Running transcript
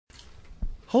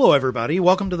Hello, everybody.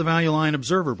 Welcome to the Value Line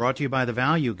Observer, brought to you by the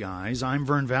Value Guys. I'm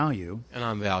Vern Value. And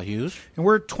I'm Val Hughes. And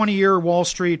we're 20-year Wall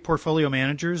Street portfolio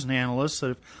managers and analysts that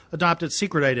have adopted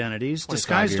secret identities,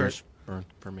 disguised our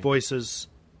voices.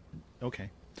 Okay.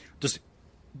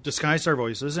 Disguised our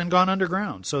voices and gone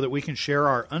underground so that we can share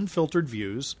our unfiltered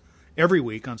views every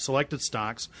week on selected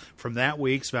stocks from that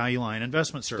week's Value Line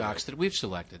investment survey. Stocks that we've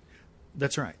selected.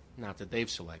 That's right. Not that they've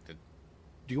selected.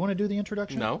 Do you want to do the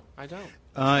introduction? No, I don't.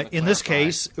 In this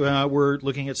case, we're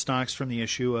looking at stocks from the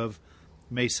issue of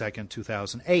May 2nd,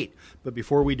 2008. But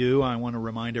before we do, I want to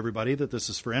remind everybody that this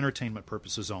is for entertainment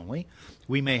purposes only.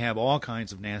 We may have all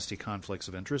kinds of nasty conflicts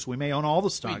of interest. We may own all the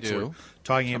stocks we're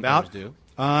talking about. Do.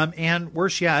 And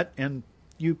worse yet, and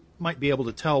you might be able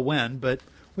to tell when, but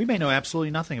we may know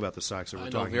absolutely nothing about the stocks that we're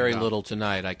talking about. I know very little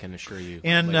tonight, I can assure you.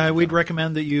 And we'd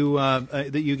recommend that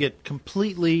you get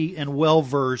completely and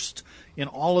well-versed in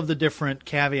all of the different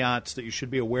caveats that you should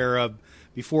be aware of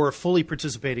before fully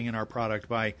participating in our product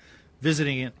by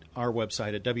visiting our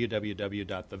website at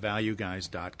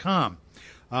www.thevalueguys.com.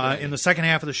 In the second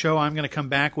half of the show, I'm going to come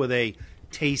back with a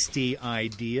tasty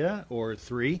idea or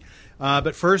three.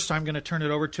 But first, I'm going to turn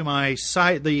it over to my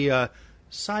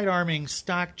side-arming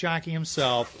stock jockey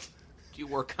himself. Do you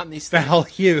work on these things? Val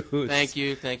Hughes. Thank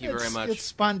you very much. It's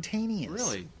spontaneous.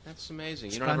 Really? That's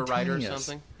amazing. You don't have a writer or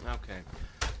something? Okay.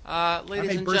 Ladies I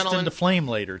may and burst gentlemen. into flame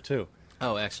later, too.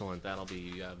 Oh, excellent. That'll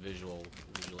be visually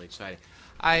exciting.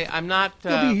 I'm not.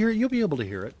 You'll be able to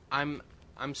hear it. I'm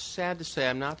sad to say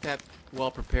I'm not that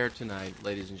well prepared tonight,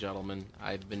 ladies and gentlemen.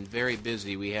 I've been very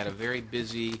busy. We had a very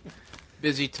busy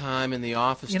time in the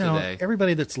office today.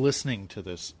 Everybody that's listening to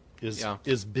this is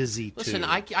busy too. Listen,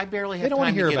 I barely have they don't time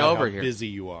want to hear get about over how here. Busy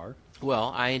you are.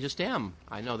 Well, I just am.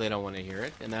 I know they don't want to hear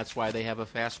it, and that's why they have a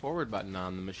fast forward button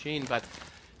on the machine. But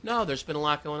no, there's been a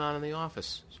lot going on in the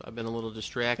office, so I've been a little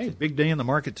distracted. Hey, big day in the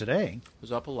market today. It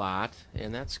was up a lot,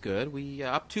 and that's good. We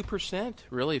up 2%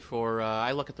 really for.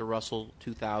 I look at the Russell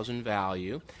 2000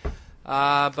 value.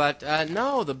 But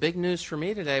no, the big news for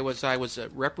me today was I was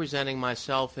representing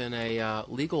myself in a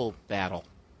legal battle.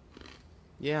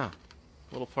 Yeah,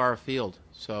 a little far afield.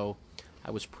 So I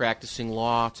was practicing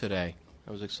law today.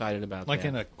 I was excited about that. Like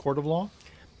in a court of law?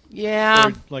 Yeah.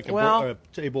 Or like a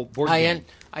table board game?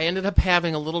 I ended up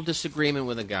having a little disagreement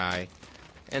with a guy,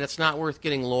 and it's not worth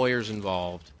getting lawyers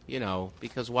involved,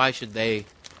 because why should they,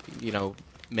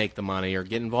 make the money or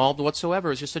get involved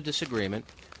whatsoever? It's just a disagreement.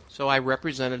 So I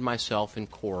represented myself in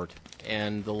court,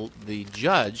 and the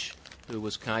judge, who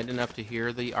was kind enough to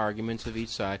hear the arguments of each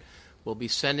side, will be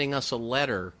sending us a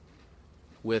letter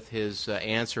with his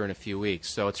answer in a few weeks.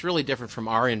 So it's really different from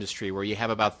our industry, where you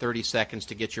have about 30 seconds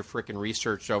to get your frickin'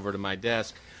 research over to my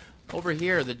desk. Over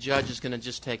here, the judge is going to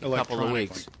just take a couple of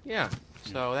weeks. Yeah,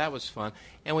 so that was fun.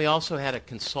 And we also had a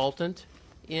consultant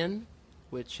in,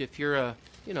 which if you're a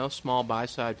small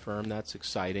buy-side firm, that's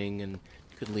exciting and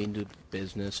could lead to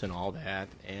business and all that.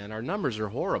 And our numbers are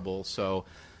horrible, so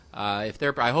I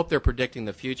hope they're predicting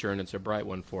the future and it's a bright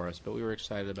one for us. But we were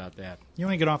excited about that. You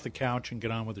want to get off the couch and get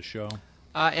on with the show?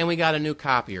 And we got a new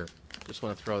copier. Just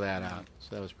want to throw that out.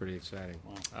 So that was pretty exciting.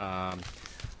 Wow.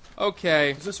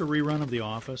 Okay. Is this a rerun of The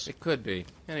Office? It could be.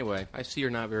 Anyway, I see you're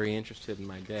not very interested in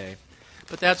my day.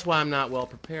 But that's why I'm not well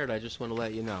prepared. I just want to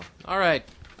let you know. All right.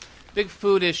 Big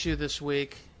food issue this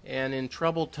week. And in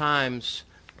troubled times,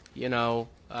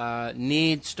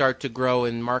 needs start to grow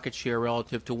in market share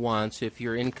relative to wants. If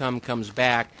your income comes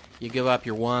back, you give up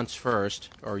your wants first,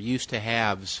 or used to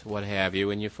haves, what have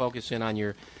you, and you focus in on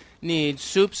your needs.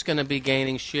 Soup's going to be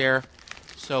gaining share,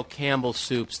 so Campbell's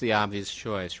soup's the obvious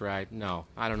choice, right? No,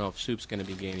 I don't know if soup's going to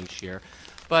be gaining share.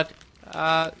 But,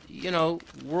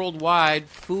 worldwide,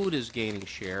 food is gaining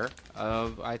share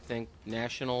of, I think,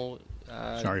 national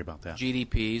Sorry about that.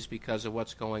 GDPs because of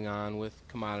what's going on with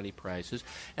commodity prices.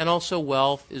 And also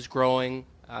wealth is growing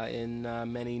in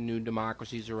many new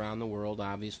democracies around the world,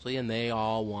 obviously, and they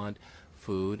all want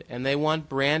food, and they want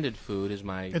branded food, is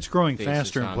my It's growing thesis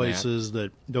faster in on places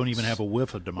that don't even have a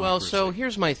whiff of democracy. Well, so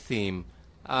here's my theme.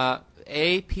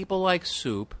 A, people like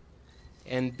soup,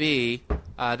 and B,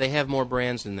 they have more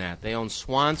brands than that. They own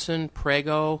Swanson,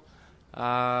 Prego.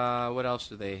 What else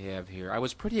do they have here? I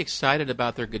was pretty excited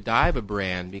about their Godiva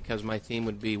brand because my theme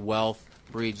would be wealth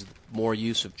breeds more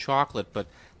use of chocolate, but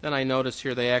then I noticed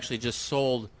here they actually just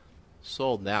sold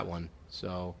that one.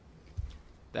 So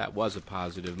that was a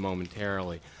positive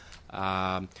momentarily.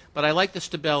 But I like the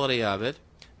stability of it.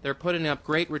 They're putting up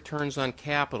great returns on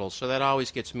capital, so that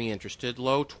always gets me interested.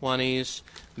 Low 20s,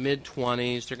 mid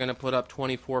 20s. They're going to put up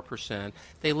 24%.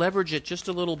 They leverage it just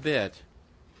a little bit.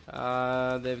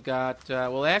 They've got,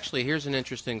 well, actually, here's an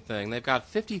interesting thing. They've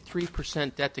got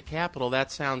 53% debt to capital.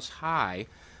 That sounds high,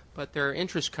 but their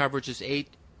interest coverage is 8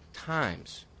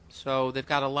 times. So they've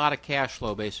got a lot of cash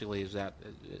flow, basically,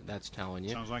 that's telling you.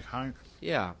 Sounds like high.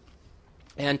 Yeah.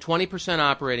 And 20%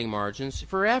 operating margins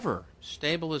forever,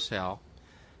 stable as hell.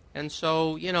 And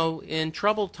so, in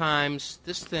troubled times,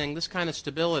 this kind of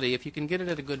stability, if you can get it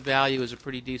at a good value, is a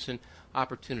pretty decent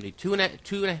opportunity.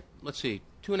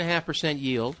 2.5%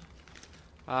 yield.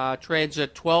 Trades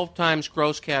at 12 times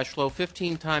gross cash flow,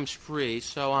 15 times free.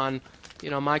 So on,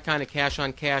 my kind of cash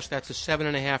on cash, that's a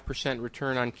 7.5%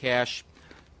 return on cash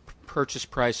purchase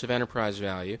price of enterprise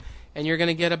value. And you're going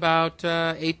to get about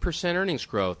 8% earnings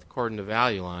growth, according to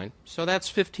Value Line. So that's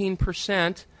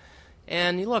 15%.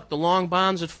 And you look, the long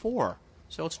bond's at 4.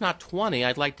 So it's not 20.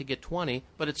 I'd like to get 20,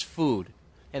 but it's food.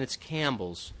 And it's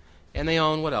Campbell's. And they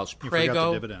own what else? Prego. You forgot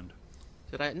the dividend.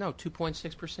 Did I? No,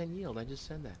 2.6% yield. I just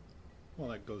said that. Well,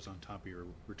 that goes on top of your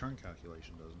return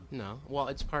calculation, doesn't it? No. Well,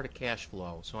 it's part of cash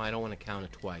flow, so I don't want to count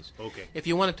it twice. Okay. If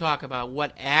you want to talk about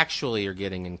what actually you're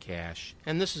getting in cash,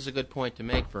 and this is a good point to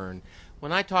make, Vern,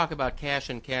 when I talk about cash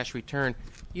and cash return,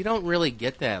 you don't really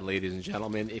get that, ladies and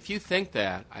gentlemen. If you think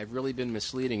that, I've really been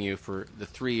misleading you for the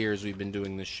 3 years we've been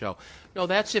doing this show. No,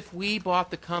 that's if we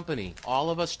bought the company, all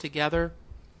of us together,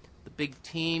 the big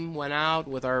team went out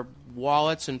with our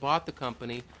wallets and bought the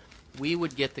company, we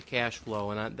would get the cash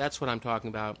flow, and that's what I'm talking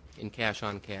about in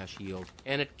cash-on-cash yield.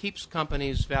 And it keeps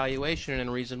companies' valuation in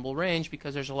a reasonable range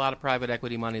because there's a lot of private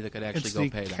equity money that could actually go pay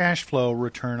them. It's the cash flow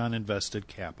return on invested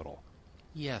capital.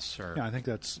 Yes, sir. Yeah, I think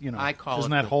that's, I call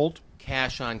isn't it that Holt?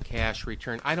 Cash-on-cash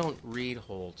return. I don't read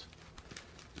Holt.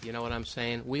 You know what I'm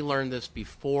saying? We learned this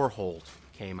before Holt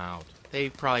came out. They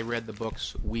probably read the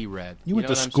books we read. You went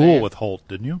to school with Holt,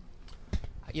 didn't you?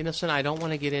 Listen, I don't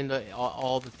want to get into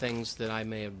all the things that I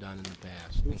may have done in the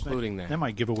past, including that. That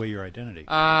might give away your identity.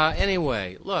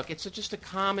 Anyway, look, it's it's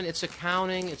accounting, it's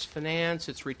finance,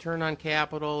 it's return on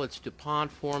capital, it's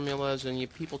DuPont formulas,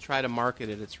 and people try to market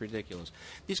it. It's ridiculous.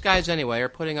 These guys, anyway, are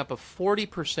putting up a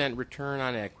 40% return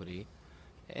on equity,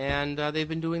 and they've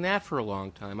been doing that for a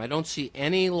long time. I don't see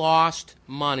any lost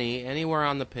money anywhere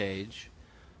on the page.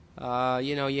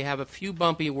 You have a few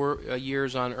bumpy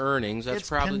years on earnings. That's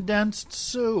probably condensed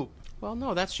soup. Well,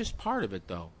 no, that's just part of it,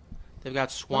 though. They've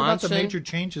got Swanson. What about the major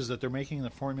changes that they're making in the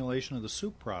formulation of the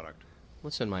soup product?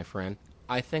 Listen, my friend,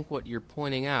 I think what you're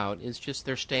pointing out is just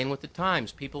they're staying with the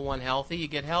times. People want healthy, you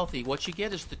get healthy. What you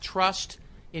get is the trust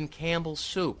in Campbell's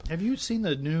soup. Have you seen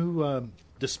the new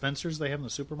dispensers they have in the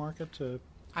supermarket?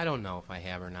 I don't know if I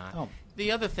have or not. Oh.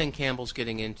 The other thing Campbell's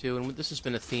getting into, and this has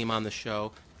been a theme on the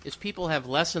show, is people have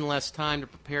less and less time to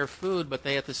prepare food, but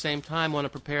they at the same time want to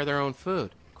prepare their own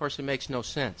food. Of course, it makes no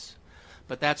sense.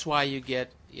 But that's why you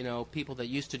get, people that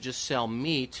used to just sell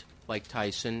meat, like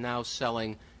Tyson, now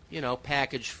selling,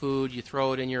 packaged food. You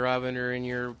throw it in your oven or in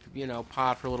your,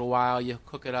 pot for a little while. You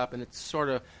cook it up, and it's sort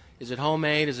of, is it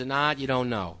homemade? Is it not? You don't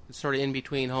know. It's sort of in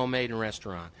between homemade and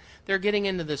restaurant. They're getting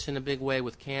into this in a big way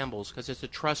with Campbell's because it's a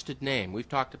trusted name. We've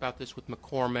talked about this with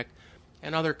McCormick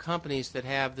and other companies that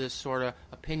have this sort of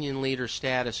opinion leader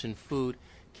status in food.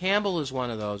 Campbell is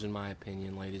one of those, in my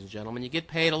opinion, ladies and gentlemen. You get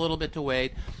paid a little bit to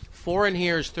wait. 4 in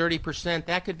here is 30%.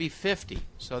 That could be 50.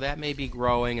 So that may be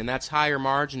growing, and that's higher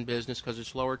margin business because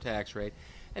it's lower tax rate.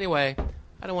 Anyway,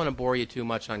 I don't want to bore you too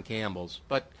much on Campbell's,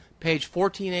 but page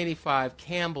 1485,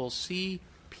 Campbell's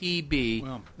CPB.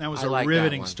 Well, that was a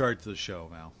riveting start to the show,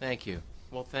 Mal. Thank you.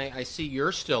 Well, I see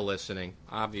you're still listening,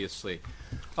 obviously.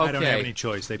 Okay. I don't have any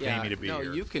choice. They pay me to be here.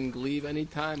 No, you can leave any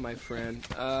time, my friend.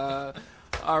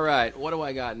 All right, what do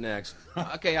I got next?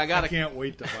 Okay, I can't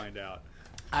wait to find out.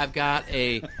 I've got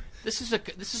a. This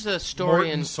is a story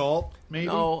Morton Salt, maybe?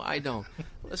 No, I don't.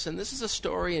 Listen, this is a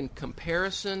story in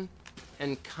comparison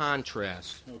and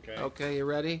contrast. Okay. Okay, you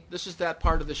ready? This is that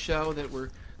part of the show that we're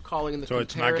calling the so comparison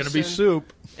it's not going to be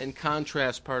soup and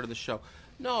contrast part of the show.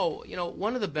 No,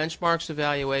 one of the benchmarks of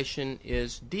valuation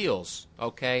is deals,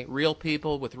 okay? Real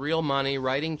people with real money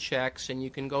writing checks, and you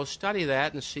can go study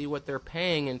that and see what they're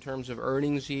paying in terms of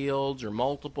earnings yields or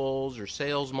multiples or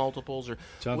sales multiples or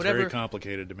Sounds whatever. Very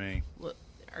complicated to me.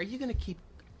 Are you going to keep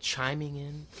chiming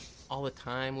in all the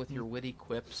time with your witty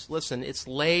quips? Listen, it's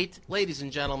late. Ladies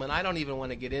and gentlemen, I don't even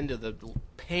want to get into the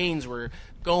pains we're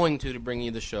going to bring you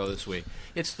the show this week.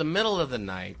 It's the middle of the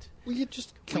night. Will you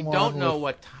just we don't know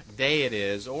what day it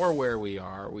is or where we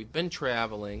are. We've been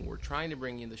traveling. We're trying to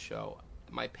bring you the show.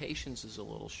 My patience is a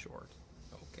little short.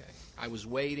 Okay. I was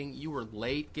waiting. You were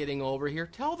late getting over here.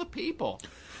 Tell the people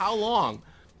how long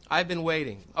I've been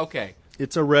waiting. Okay.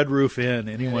 It's a Red Roof Inn.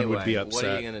 Anyone would be upset. What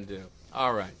are you going to do?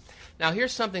 All right. Now,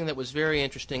 here's something that was very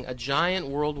interesting. A giant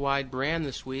worldwide brand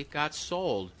this week got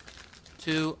sold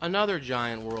to another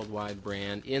giant worldwide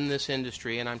brand in this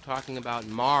industry, and I'm talking about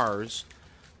Mars,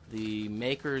 the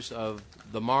makers of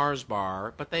the Mars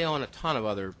bar, but they own a ton of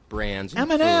other brands.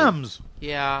 M&M's.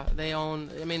 Yeah, they own.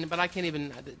 I mean, but I can't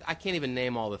even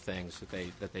name all the things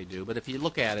that they do. But if you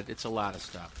look at it, it's a lot of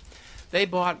stuff. They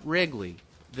bought Wrigley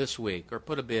this week, or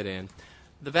put a bid in.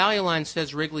 The value line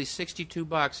says Wrigley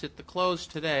 $62 at the close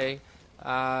today,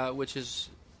 which is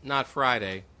not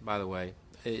Friday, by the way.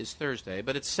 It's Thursday,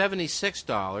 but it's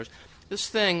 $76. This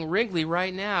thing, Wrigley,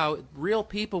 right now, real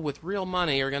people with real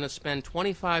money are going to spend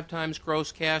 25 times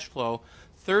gross cash flow,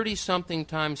 30-something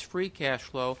times free cash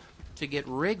flow to get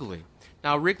Wrigley.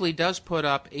 Now, Wrigley does put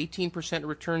up 18%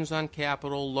 returns on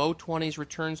capital, low 20s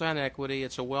returns on equity.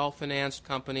 It's a well-financed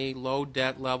company, low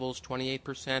debt levels,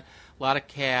 28%, a lot of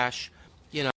cash,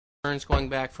 returns going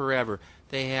back forever.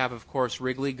 They have, of course,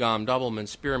 Wrigley Gum, Doublemint,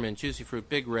 Spearmint, Juicy Fruit,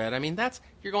 Big Red. I mean,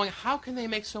 you're going, how can they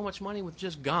make so much money with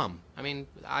just gum? I mean,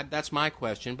 that's my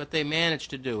question, but they managed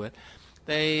to do it.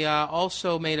 They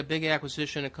also made a big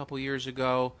acquisition a couple years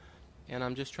ago, and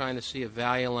I'm just trying to see if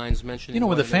Value Line's mentioning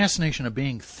with the fascination of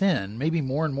being thin, maybe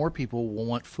more and more people will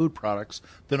want food products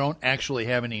that don't actually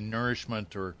have any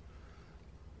nourishment or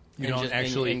you don't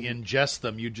actually ingest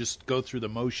them. You just go through the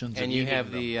motions and you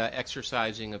have the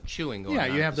exercising of chewing going on.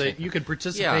 Yeah, you have you can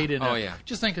participate in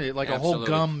just think of it like Absolutely. A whole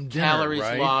gum dinner, calories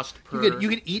right? lost per You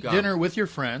could eat gum. dinner with your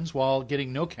friends while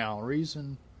getting no calories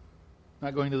and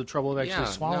not going to the trouble of actually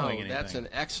swallowing anything. That's an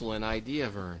excellent idea,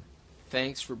 Vern.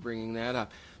 Thanks for bringing that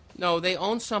up. No, they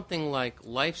own something like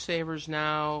Lifesavers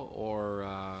now, or,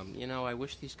 I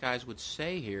wish these guys would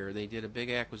say here. They did a big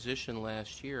acquisition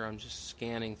last year. I'm just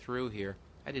scanning through here.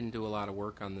 I didn't do a lot of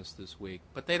work on this week,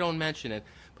 but they don't mention it.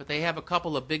 But they have a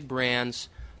couple of big brands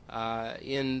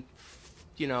in,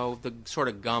 the sort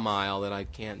of gum aisle that I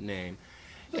can't name.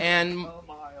 And,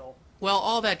 well,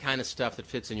 all that kind of stuff that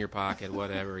fits in your pocket,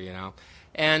 whatever,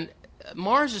 And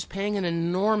Mars is paying an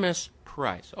enormous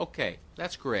price. Okay,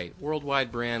 that's great.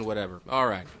 Worldwide brand, whatever. All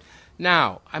right.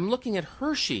 Now, I'm looking at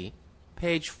Hershey,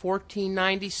 page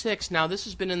 1496. Now, this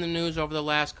has been in the news over the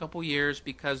last couple years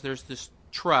because there's this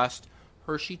trust,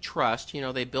 Hershey Trust.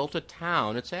 They built a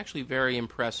town. It's actually very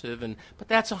impressive, but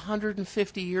that's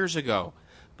 150 years ago.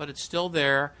 But it's still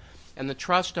there, and the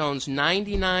trust owns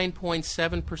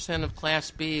 99.7% of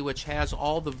Class B, which has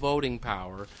all the voting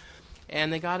power.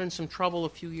 And they got in some trouble a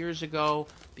few years ago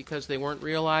because they weren't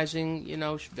realizing,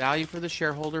 value for the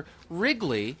shareholder.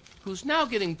 Wrigley, who's now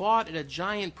getting bought at a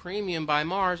giant premium by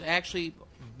Mars, actually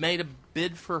made a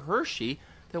bid for Hershey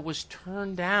that was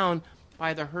turned down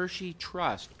by the Hershey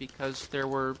Trust because there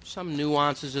were some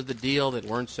nuances of the deal that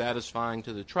weren't satisfying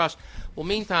to the trust. Well,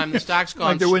 meantime, the stock's gone...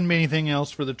 like there wouldn't be anything else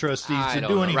for the trustees to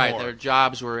do anymore. Right, their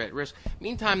jobs were at risk.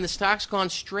 Meantime, the stock's gone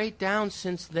straight down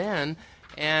since then.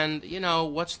 And,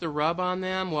 what's the rub on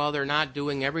them? Well, they're not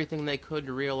doing everything they could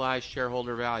to realize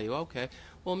shareholder value. Okay.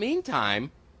 Well,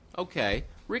 meantime,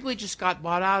 Wrigley just got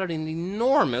bought out at an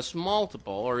enormous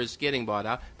multiple, or is getting bought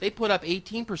out. They put up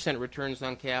 18% returns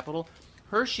on capital.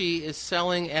 Hershey is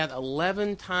selling at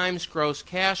 11 times gross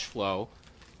cash flow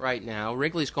right now.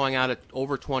 Wrigley's going out at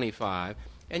over 25,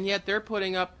 and yet they're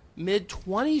putting up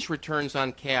mid-20s returns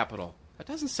on capital. That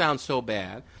doesn't sound so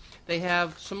bad. They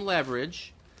have some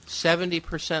leverage,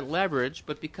 70% leverage,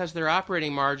 but because their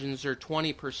operating margins are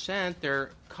 20%,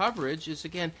 their coverage is,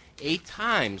 again, 8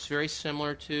 times, very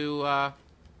similar to,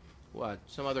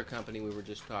 some other company we were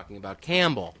just talking about,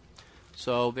 Campbell.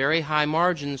 So very high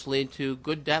margins lead to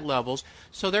good debt levels.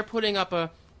 So they're putting up a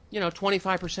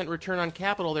 25% return on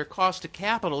capital. Their cost of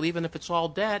capital, even if it's all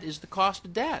debt, is the cost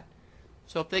of debt.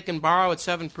 So if they can borrow at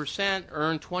 7%,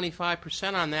 earn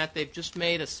 25% on that, they've just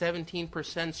made a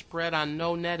 17% spread on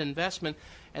no net investment,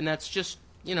 and that's just,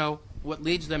 what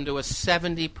leads them to a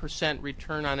 70%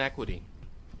 return on equity.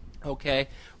 Okay?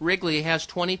 Wrigley has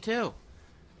 22.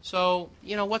 So,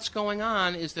 what's going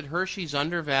on is that Hershey's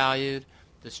undervalued.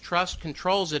 This trust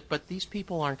controls it, but these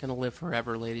people aren't going to live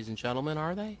forever, ladies and gentlemen,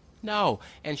 are they? No.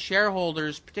 And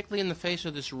shareholders, particularly in the face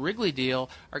of this Wrigley deal,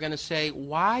 are going to say,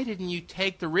 why didn't you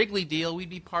take the Wrigley deal? We'd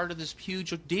be part of this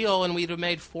huge deal, and we'd have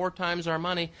made 4 times our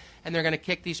money, and they're going to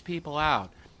kick these people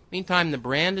out. Meantime, the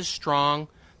brand is strong.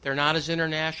 They're not as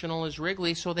international as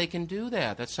Wrigley, so they can do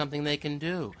that. That's something they can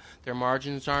do. Their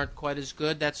margins aren't quite as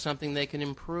good. That's something they can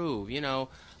improve.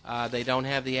 They don't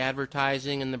have the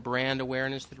advertising and the brand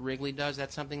awareness that Wrigley does.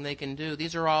 That's something they can do.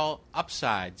 These are all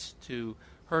upsides to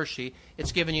Hershey.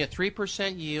 It's given you a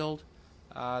 3% yield.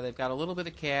 They've got a little bit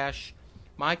of cash.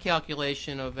 My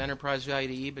calculation of enterprise value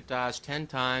to EBITDA is 10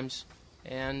 times,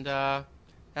 and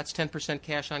that's 10%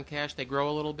 cash on cash. They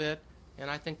grow a little bit.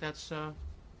 and I think that's a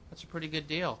pretty good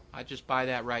deal. I just buy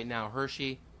that right now.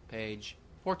 Hershey, page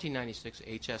 1496,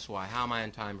 HSY. How am I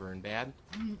on time, Vern? Bad?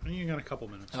 You got a couple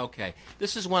minutes. Okay.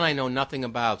 This is one I know nothing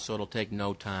about, so it'll take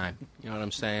no time. You know what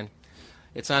I'm saying?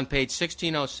 It's on page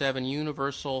 1607,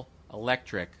 Universal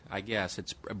Electric, I guess.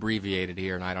 It's abbreviated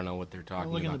here, and I don't know what they're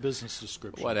talking look about. In the business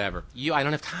description. Whatever. I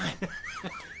don't have time.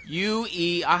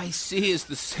 UEIC is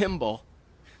the symbol.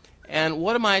 And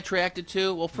what am I attracted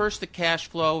to? Well, first, the cash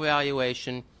flow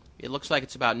valuation. It looks like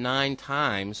it's about 9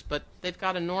 times, but they've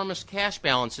got enormous cash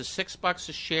balances, $6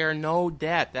 a share, no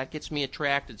debt. That gets me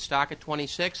attracted. Stock at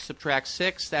 26, subtract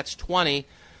 6, that's 20.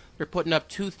 They're putting up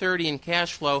 $230 in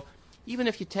cash flow. Even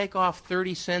if you take off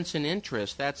 30 cents in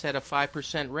interest, that's at a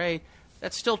 5% rate,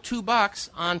 that's still $2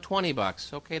 on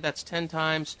 $20. Okay, that's 10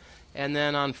 times. And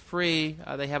then on free,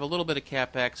 they have a little bit of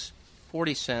CapEx,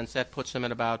 40 cents. That puts them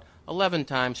at about 11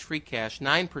 times free cash,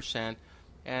 9%.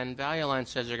 And Value Line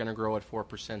says they're going to grow at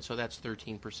 4%, so that's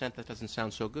 13%. That doesn't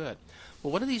sound so good.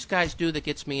 Well, what do these guys do that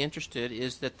gets me interested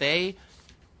is that they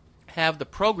have the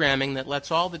programming that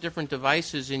lets all the different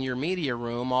devices in your media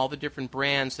room, all the different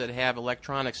brands that have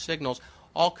electronic signals,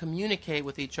 all communicate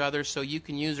with each other so you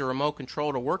can use a remote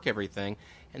control to work everything.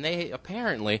 And they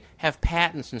apparently have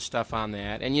patents and stuff on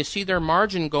that. And you see their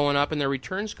margin going up and their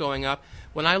returns going up.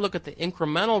 When I look at the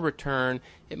incremental return,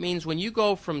 it means when you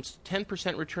go from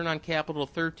 10% return on capital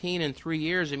to 13 in 3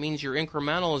 years, it means your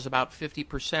incremental is about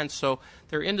 50%. So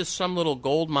they're into some little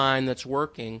gold mine that's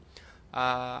working.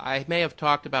 I may have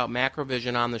talked about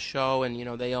Macrovision on the show,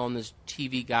 and they own this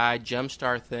TV guide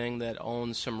Gemstar thing that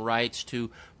owns some rights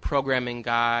to programming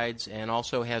guides and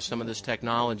also has some of this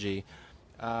technology.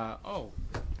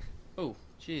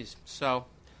 Geez. So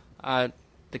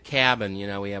the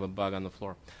cabin, we have a bug on the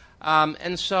floor.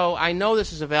 And so I know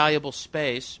this is a valuable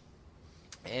space,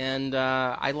 and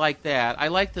I like that. I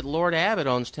like that Lord Abbott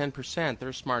owns 10%.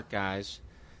 They're smart guys.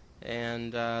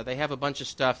 And they have a bunch of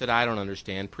stuff that I don't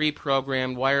understand.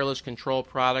 Pre-programmed wireless control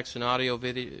products and audio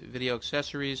video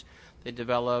accessories. They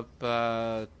develop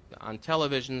on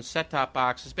television, set-top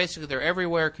boxes. Basically, they're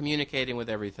everywhere communicating with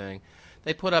everything.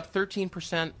 They put up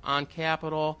 13% on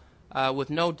capital with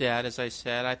no debt, as I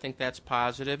said. I think that's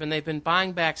positive. And they've been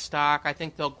buying back stock. I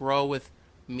think they'll grow with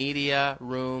media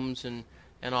rooms and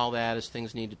all that as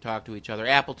things need to talk to each other.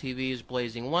 Apple TV is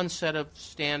blazing one set of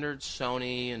standards.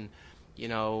 Sony and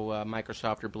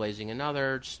Microsoft are blazing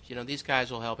another. These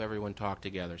guys will help everyone talk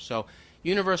together. So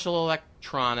Universal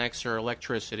Electronics or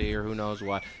Electricity or who knows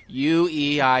what,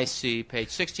 UEIC, page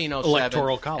 1607.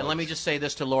 Electoral College. And let me just say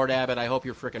this to Lord Abbott. I hope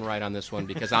you're freaking right on this one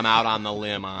because I'm out on the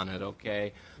limb on it,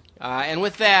 okay? And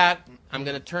with that, I'm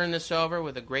going to turn this over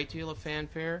with a great deal of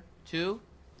fanfare to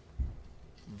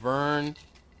Vern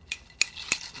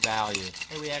Value.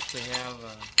 Hey, we actually have...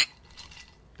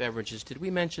 beverages. Did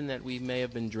we mention that we may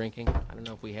have been drinking? I don't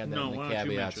know if we had that in the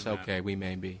caveats. Okay, we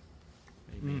may be.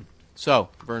 So,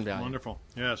 Vern Value. Wonderful.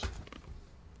 Yes.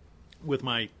 With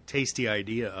my tasty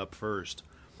idea up first.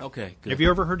 Okay, good. Have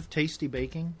you ever heard of Tasty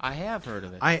Baking? I have heard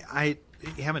of it. I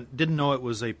didn't know it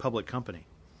was a public company,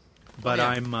 but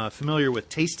I'm familiar with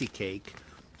Tasty Cake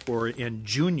or in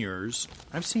Juniors.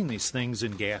 I've seen these things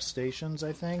in gas stations,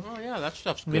 I think. Oh, yeah, that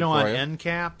stuff's good for on you. end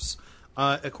caps.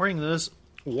 According to this,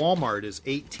 Walmart is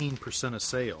 18% of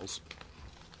sales.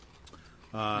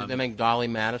 Did they make Dolly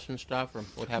Madison stuff, or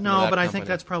what happened to that No, but company? I think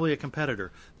that's probably a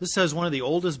competitor. This says one of the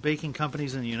oldest baking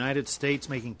companies in the United States,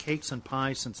 making cakes and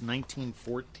pies since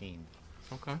 1914.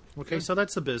 Okay. Okay, so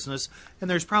that's the business. And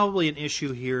there's probably an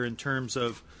issue here in terms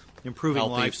of improving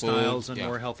Healthy lifestyles food, and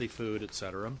more healthy food,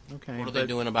 etc. Okay. What are they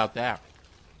doing about that?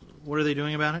 What are they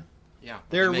doing about it? Yeah.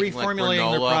 They're making,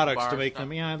 reformulating their granola products bar to make stuff?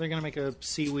 them. Yeah, they're going to make a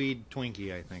seaweed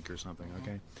Twinkie, I think, or something.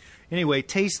 Okay. Anyway,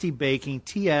 Tasty Baking,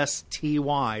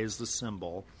 TSTY is the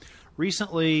symbol.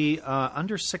 Recently,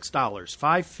 under $6,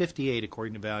 $5.58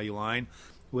 according to Value Line,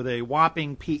 with a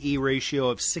whopping PE ratio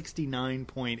of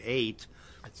 69.8,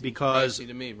 because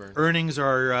to me, Vern. earnings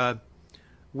are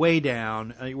way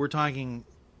down. We're talking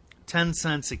 10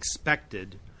 cents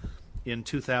expected in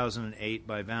 2008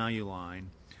 by Value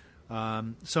Line.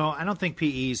 So I don't think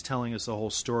PE is telling us the whole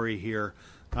story here.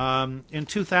 In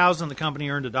 2000, the company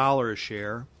earned $1 a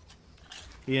share.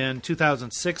 In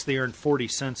 2006, they earned 40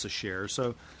 cents a share.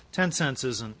 So 10 cents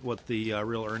isn't what the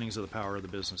real earnings of the power of the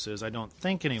business is, I don't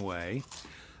think anyway.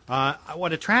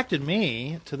 What attracted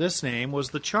me to this name was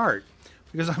the chart,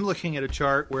 because I'm looking at a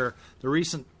chart where the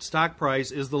recent stock price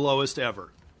is the lowest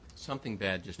ever. Something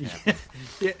bad just happened.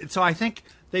 So I think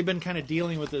they've been kind of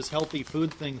dealing with this healthy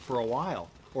food thing for a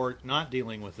while, or not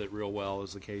dealing with it real well,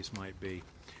 as the case might be.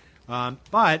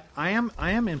 But I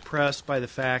am impressed by the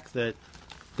fact that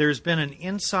there's been an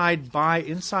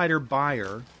insider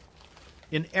buyer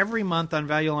in every month on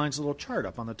Value Line's little chart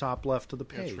up on the top left of the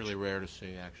page. It's really rare to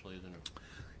see, actually, isn't it?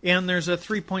 And there's a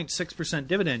 3.6%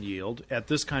 dividend yield at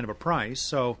this kind of a price,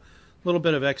 so a little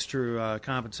bit of extra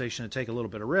compensation to take a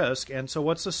little bit of risk. And so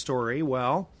what's the story?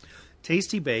 Well,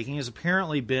 Tasty Baking has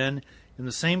apparently been in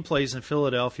the same place in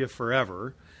Philadelphia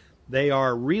forever. They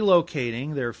are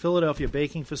relocating their Philadelphia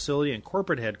baking facility and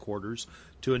corporate headquarters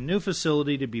to a new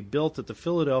facility to be built at the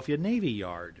Philadelphia Navy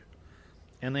Yard.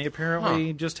 And they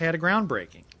apparently just had a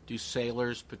groundbreaking. Do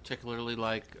sailors particularly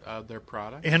like their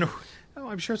product? And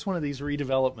I'm sure it's one of these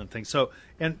redevelopment things. So,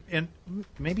 and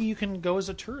maybe you can go as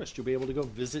a tourist. You'll be able to go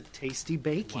visit Tasty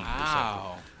Baking.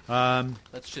 Wow.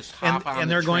 Let's just hop on and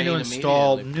the they're going to train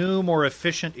install new, more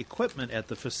efficient equipment at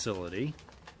the facility,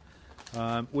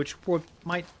 which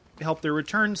might help their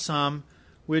return some,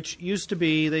 which used to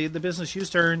be, the business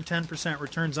used to earn 10%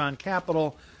 returns on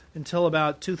capital until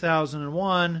about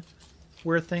 2001,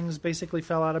 where things basically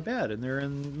fell out of bed, and they're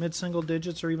in mid-single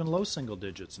digits or even low single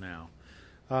digits now.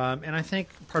 And I think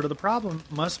part of the problem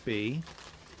must be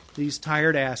these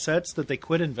tired assets that they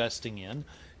quit investing in,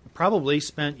 probably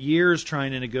spent years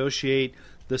trying to negotiate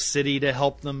the city to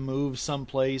help them move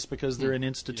someplace because they're an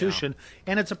institution,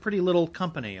 and it's a pretty little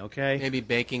company, okay? Maybe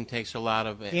baking takes a lot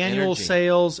of Annual energy.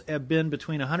 sales have been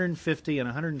between 150 and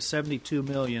 172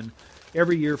 million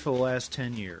every year for the last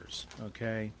 10 years,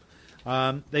 okay?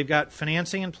 They've got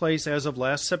financing in place as of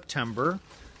last September,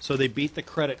 so they beat the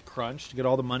credit crunch to get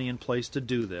all the money in place to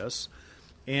do this.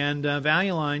 And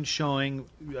Value Line showing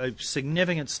a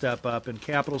significant step up in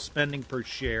capital spending per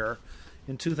share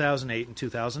in 2008 and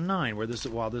 2009,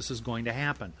 while this is going to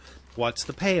happen. What's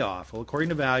the payoff? Well, according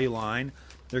to Value Line,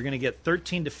 they're going to get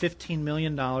 $13 to $15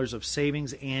 million of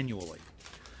savings annually,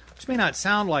 which may not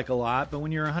sound like a lot, but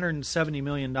when you're a $170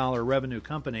 million revenue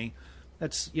company,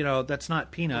 that's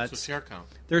not peanuts. What's the share count?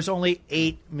 There's only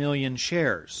 8 million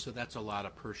shares. So that's a lot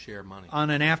of per share money. On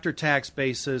an after-tax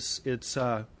basis, it's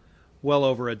well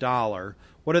over $1.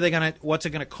 What's it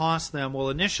going to cost them? Well,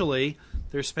 initially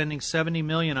they're spending $70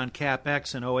 million on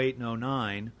capex in 2008 and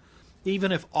 2009.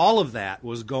 Even if all of that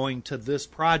was going to this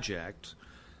project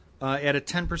at a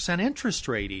 10% interest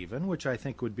rate, even, which I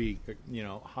think would be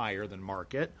higher than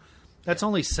market, that's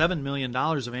only $7 million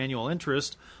of annual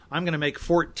interest. I'm going to make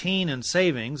 14 in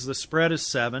savings. The spread is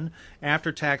 7.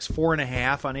 After tax,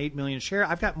 4.5 on 8 million share.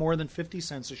 I've got more than 50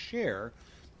 cents a share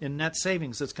in net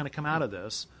savings that's going to come out of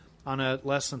this on a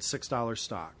less than $6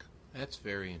 stock. That's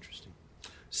very interesting.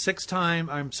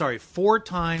 4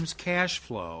 times cash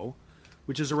flow,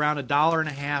 which is around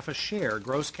 $1.50 a share,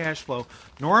 gross cash flow.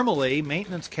 Normally,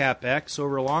 maintenance capex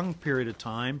over a long period of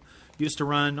time used to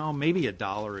run maybe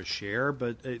 $1 a share,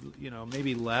 but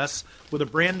maybe less. With a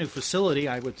brand new facility,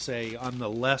 I would say on the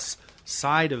less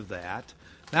side of that.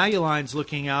 Value Line's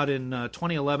looking out in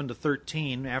 2011 to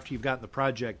 13, after you've gotten the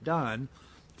project done,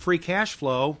 free cash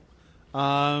flow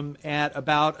at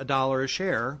about $1 a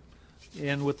share,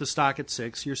 and with the stock at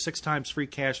 6, you're 6 times free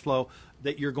cash flow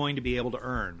that you're going to be able to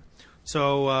earn.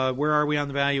 So where are we on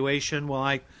the valuation? Well,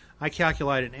 I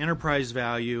calculate an enterprise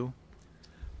value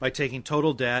by taking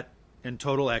total debt and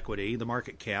total equity, the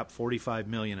market cap, $45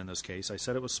 million in this case. I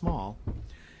said it was small.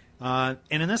 And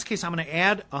in this case, I'm going to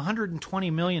add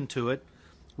 $120 million to it,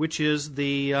 which is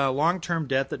the long-term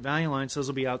debt that Value Line says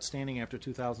will be outstanding after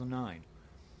 2009.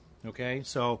 Okay,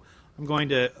 so I'm going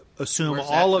to assume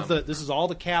this is all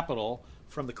the capital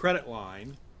from the credit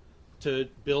line to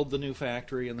build the new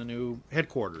factory and the new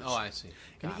headquarters. Oh, I see.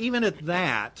 And even at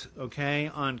that, okay,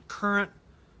 on current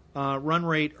run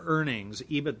rate earnings,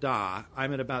 EBITDA,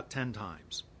 I'm at about 10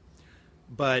 times.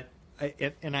 But I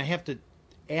have to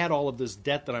add all of this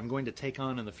debt that I'm going to take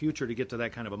on in the future to get to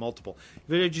that kind of a multiple.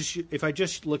 If I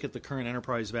just look at the current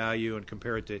enterprise value and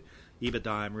compare it to EBITDA,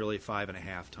 I'm really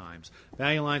 5.5 times.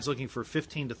 Value Line's looking for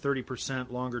 15 to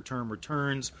 30% longer-term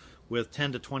returns with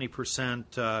 10 to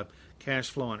 20% cash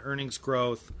flow and earnings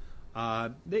growth.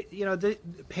 The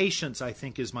patience, I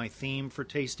think, is my theme for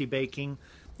Tasty Baking.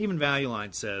 Even Value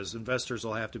Line says investors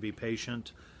will have to be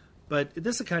patient. But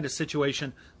this is the kind of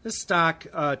situation, this stock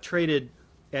traded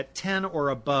at 10 or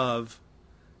above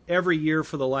every year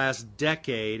for the last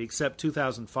decade, except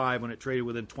 2005 when it traded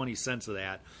within 20 cents of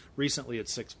that. Recently at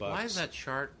 $6. Why does that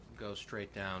chart go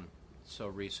straight down so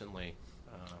recently?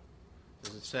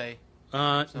 Does it say?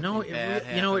 No,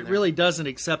 it really doesn't,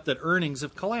 except that earnings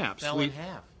have collapsed. Fell in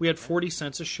half. We had 40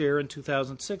 cents a share in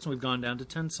 2006, and we've gone down to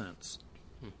 10 cents.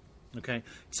 Okay,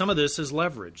 some of this is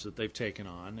leverage that they've taken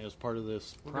on as part of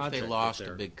this project. If they lost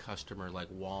a big customer like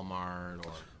Walmart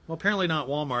or... Well, apparently not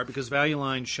Walmart, because Value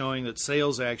Line's showing that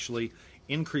sales actually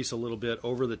increase a little bit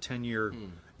over the 10-year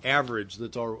average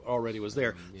that already was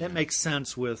there. That makes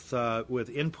sense with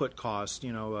input costs,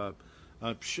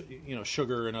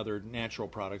 sugar and other natural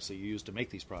products that you use to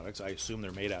make these products. I assume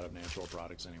they're made out of natural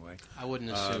products anyway. I wouldn't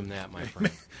assume that, my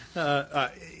friend.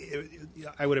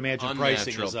 I would imagine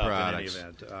pricing is up products. in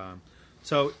any event.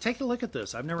 So take a look at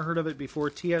this. I've never heard of it before.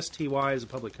 TSTY is a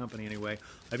public company anyway.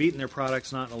 I've eaten their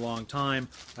products not in a long time.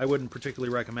 I wouldn't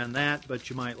particularly recommend that, but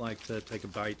you might like to take a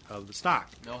bite of the stock.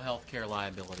 No healthcare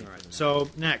liability. All right. So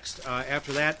next,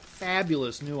 after that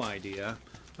fabulous new idea,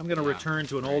 I'm going to return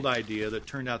to an old idea that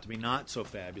turned out to be not so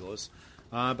fabulous,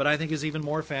 but I think is even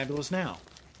more fabulous now.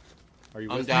 Are you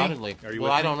with me? Undoubtedly. Are you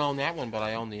well, with I me? don't own that one, but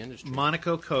I own the industry.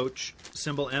 Monaco Coach,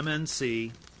 symbol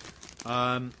MNC.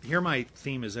 Here my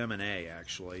theme is M&A,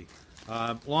 actually.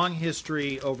 Long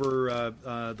history over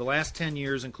the last 10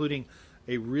 years, including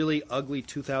a really ugly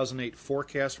 2008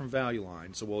 forecast from Value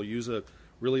Line. So we'll use a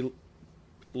really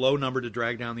low number to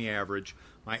drag down the average.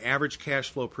 My average cash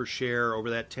flow per share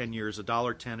over that 10 years,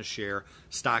 $1.10 a share,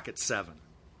 stock at $7.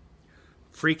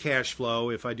 Free cash flow,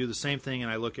 if I do the same thing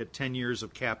and I look at 10 years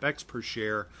of CapEx per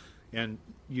share and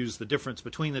use the difference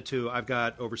between the two, I've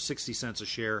got over 60 cents a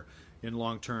share in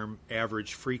long-term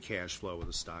average free cash flow with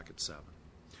a stock at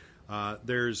 $7.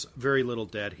 There's very little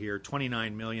debt here,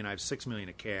 $29 million. I have $6 million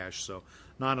of cash, so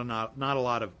not a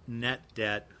lot of net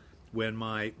debt when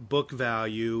my book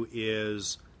value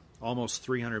is almost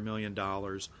 $300 million,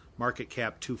 market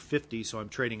cap $250, so I'm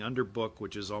trading under book,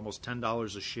 which is almost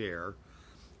 $10 a share.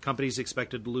 Company's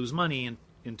expected to lose money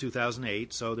in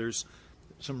 2008, so there's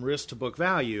some risk to book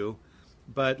value.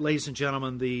 But, ladies and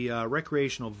gentlemen, the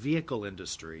recreational vehicle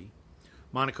industry,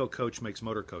 Monaco Coach makes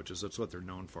motor coaches. That's what they're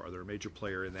known for. They're a major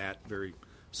player in that very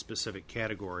specific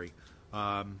category.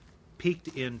 Peaked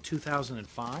in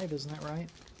 2005, isn't that right?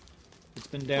 It's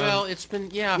been down. Well, it's been,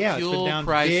 fuel fuel it's been down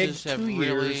prices big, have 2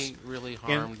 really, really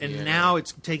harmed and the now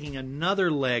it's taking another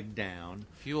leg down.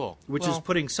 fuel, Which is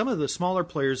putting some of the smaller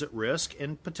players at risk,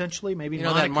 and potentially maybe you know,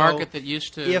 Monaco, that market that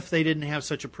used to. if they didn't have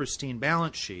such a pristine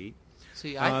balance sheet.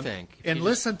 See, I think. And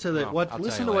listen to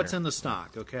listen to what's in the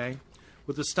stock, okay?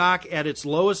 With the stock at its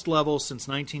lowest level since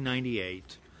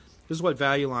 1998, this is what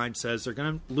Value Line says. They're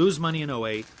going to lose money in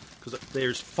 2008 because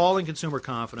there's falling consumer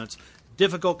confidence,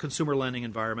 difficult consumer lending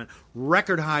environment,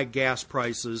 record high gas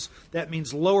prices. That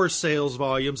means lower sales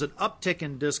volumes, an uptick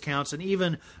in discounts, and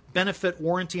even benefit,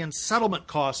 warranty, and settlement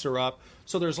costs are up.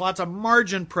 So there's lots of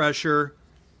margin pressure.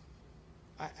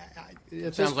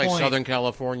 It sounds like Southern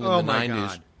California in the 90s.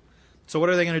 God. So what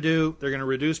are they going to do? They're going to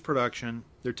reduce production.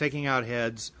 They're taking out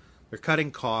heads. They're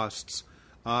cutting costs.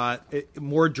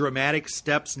 More dramatic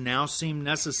steps now seem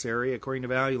necessary, according to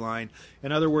Value Line.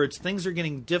 In other words, things are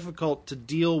getting difficult to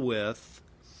deal with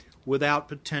without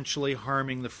potentially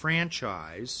harming the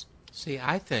franchise. See,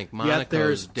 I think Yet Monaco's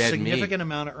there's dead significant meat.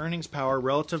 amount of earnings power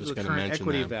relative Just to the gonna current mention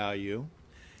equity that. value.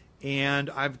 And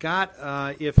I've got,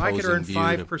 if I could earn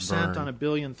Opposing view to 5% burn. on $1.3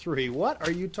 billion, what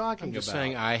are you talking I'm just about?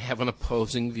 saying I have an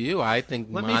opposing view. I think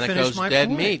Let me finish Monaco's my dead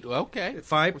point. meat. Okay.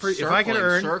 If I could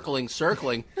earn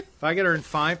circling. If I could earn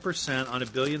 5% on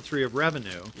 $1.3 billion of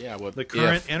revenue, Yeah, well, the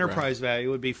current if, enterprise value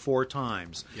would be 4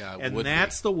 times. Yeah, it and would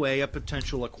that's the way a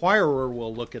potential acquirer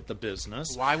will look at the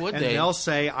business. Why would and they? And they'll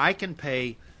say, I can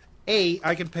pay 8,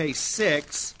 I can pay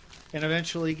 6, and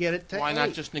eventually get it to Why 8.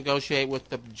 not just negotiate with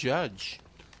the judge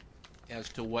as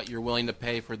to what you're willing to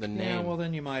pay for the name? Yeah, well,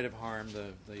 then you might have harmed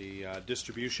the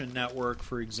distribution network,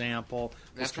 for example.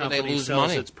 That's this where they company lose sells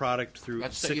money. its product through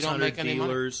That's that you 600 don't make any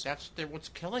dealers. money. That's what's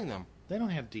killing them. They don't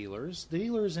have dealers. The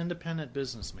dealer is independent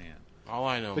businessman. All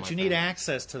I know. But you need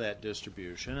access to that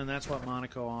distribution, and that's what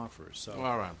Monaco offers. So,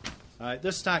 all right.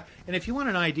 this stock, and if you want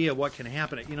an idea of what can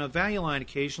happen, Value Line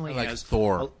occasionally I like has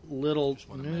Thor. a little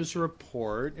news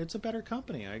report. It's a better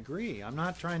company. I agree. I'm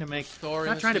not trying to make. Thor I'm in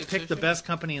not this trying to week's pick the issue? best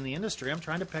company in the industry. I'm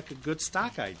trying to pick a good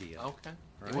stock idea. Okay.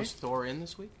 Right? Was Thor in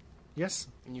this week? Yes.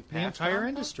 And you The passed entire on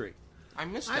industry. I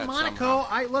missed that. Monaco.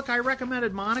 somehow. I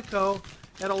recommended Monaco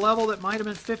at a level that might have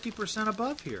been 50%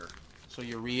 above here. So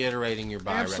you're reiterating your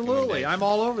buy Absolutely. recommendation. I'm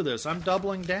all over this. I'm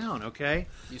doubling down, okay?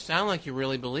 You sound like you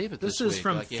really believe it This week. is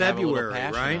from like you have a little February,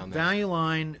 passion right? on this.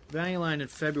 Value Line in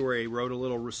February wrote a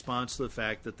little response to the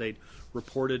fact that they'd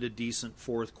reported a decent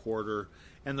fourth quarter,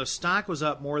 and the stock was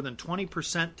up more than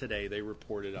 20% today, they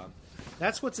reported on.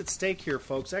 That's what's at stake here,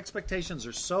 folks. Expectations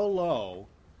are so low.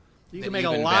 You can make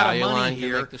a even lot of Value Line money can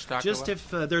here make the stock just go up?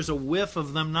 if there's a whiff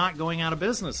of them not going out of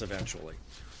business eventually.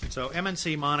 So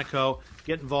MNC, Monaco,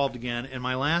 get involved again. And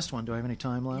my last one, do I have any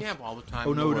time left? You have all the time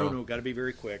Oh, in the no, world. got to be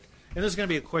very quick. And this is going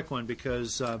to be a quick one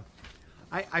because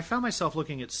I found myself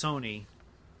looking at Sony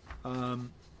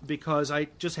because I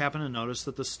just happened to notice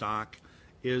that the stock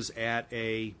is at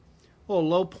a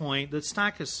low point. The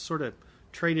stock has sort of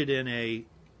traded in a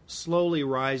slowly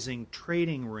rising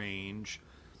trading range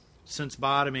since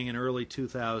bottoming in early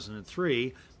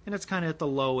 2003, and it's kind of at the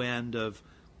low end of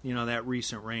that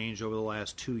recent range over the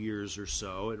last 2 years or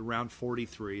so at around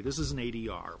 43. This is an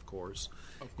ADR, of course.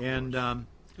 And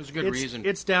there's a good reason.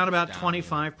 It's down about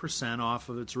 25% off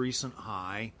of its recent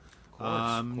high,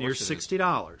 near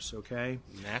 $60. Okay,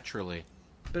 naturally,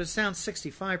 but it's down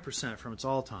 65% from its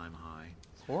all-time high.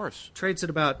 Of course, trades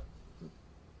at about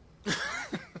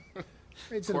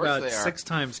 6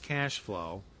 times cash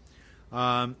flow.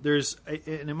 And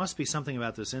it must be something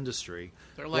about this industry.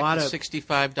 They're like the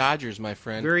 65 Dodgers, my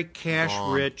friend. Very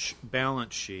cash-rich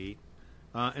balance sheet,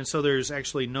 and so there's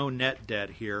actually no net debt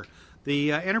here.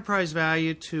 The enterprise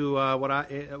value to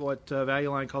what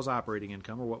Value Line calls operating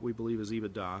income, or what we believe is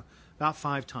EBITDA, about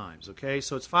 5 times. Okay,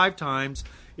 so it's 5 times.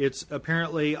 It's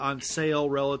apparently on sale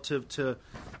relative to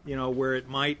where it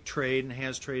might trade and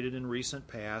has traded in recent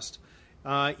past.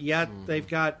 Yet they've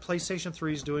got PlayStation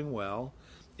 3's doing well.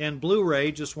 And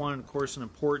Blu-ray just won, of course, an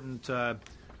important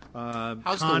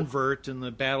convert in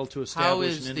the battle to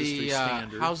establish an industry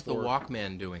standard. How's the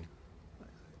Walkman doing?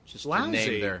 Just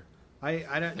lousy.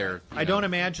 I don't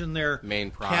imagine their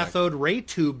main product. Cathode ray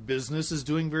tube business is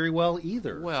doing very well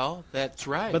either. Well, that's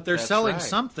right. But they're selling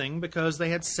something because they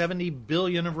had $70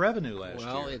 billion of revenue last year.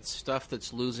 Well, it's stuff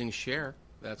that's losing share.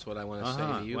 That's what I want to say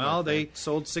to you. Well, they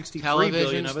sold $63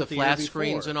 billion of it the flat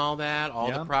screens and all that,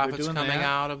 all the profits coming that.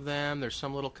 out of them. There's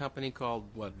some little company called,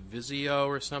 Vizio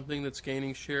or something that's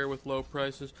gaining share with low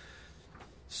prices.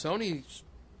 Sony,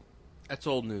 that's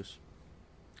old news.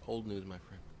 Old news, my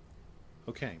friend.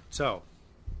 Okay, so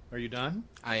are you done?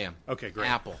 I am. Okay, great.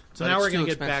 Apple. So now we're going to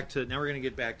get back to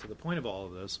the point of all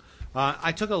of this.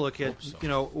 I took a look at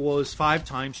was 5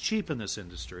 times cheap in this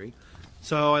industry.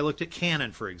 So I looked at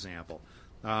Canon, for example.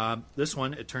 This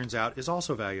one, it turns out, is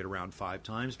also valued around 5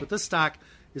 times, but this stock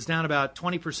is down about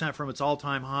 20% from its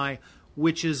all-time high,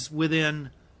 which is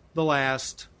within the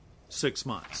last 6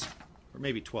 months, or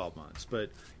maybe 12 months.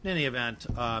 But in any event,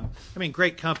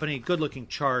 great company, good-looking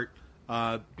chart,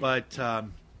 but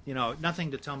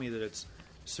nothing to tell me that it's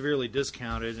severely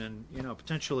discounted, and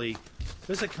potentially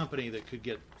this is a company that could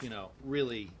get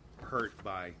really hurt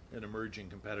by an emerging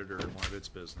competitor in one of its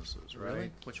businesses, right?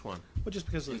 Really? Which one? Well, just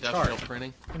because of the Industrial chart.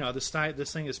 printing?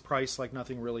 This thing is priced like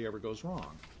nothing really ever goes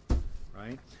wrong,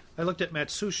 right? I looked at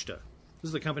Matsushita. This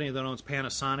is the company that owns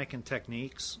Panasonic and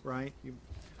Techniques, right?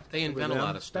 They invent a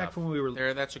lot of stuff. Back when we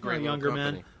were that's a great younger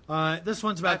company. men. This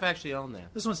one's about. I've actually owned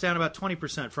that. This one's down about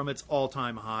 20% from its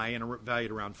all-time high and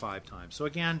valued around 5 times. So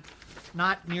again,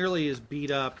 not nearly as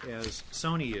beat up as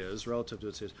Sony is relative to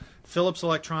its. Philips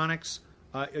Electronics.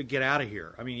 Get out of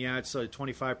here. It's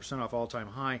 25% off all-time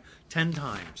high, 10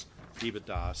 times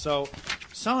EBITDA. So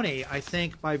Sony, I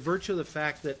think, by virtue of the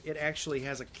fact that it actually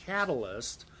has a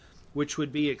catalyst, which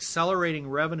would be accelerating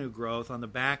revenue growth on the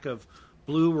back of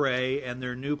Blu-ray and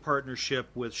their new partnership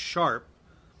with Sharp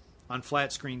on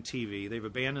flat-screen TV. They've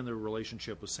abandoned their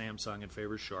relationship with Samsung in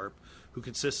favor of Sharp, who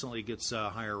consistently gets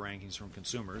higher rankings from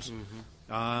consumers.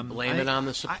 Mm-hmm. Blame it on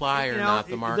the supplier, not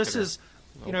the marketer. This is...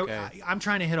 I'm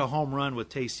trying to hit a home run with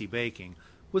Tasty Baking.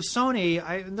 With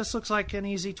Sony, this looks like an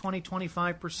easy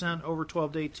 20-25% over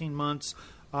 12 to 18 months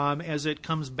as it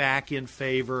comes back in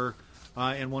favor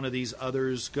and one of these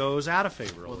others goes out of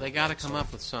favor. Well, they got to come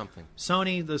up with something.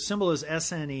 Sony, the symbol is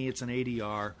SNE. It's an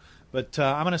ADR. But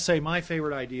I'm going to say my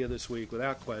favorite idea this week,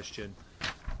 without question,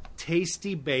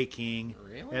 Tasty Baking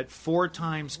at 4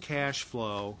 times cash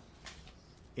flow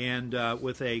and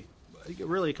with a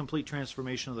complete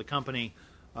transformation of the company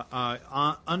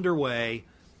underway,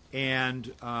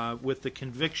 and with the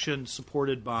conviction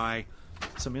supported by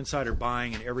some insider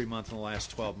buying in every month in the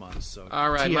last 12 months. So,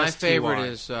 all right, TSTY. My favorite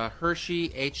is Hershey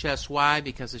HSY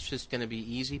because it's just going to be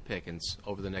easy pickings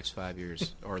over the next 5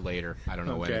 years or later. I don't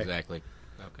know when exactly.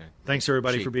 Okay. Thanks,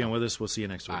 everybody, for being with us. We'll see you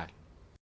next week. Bye.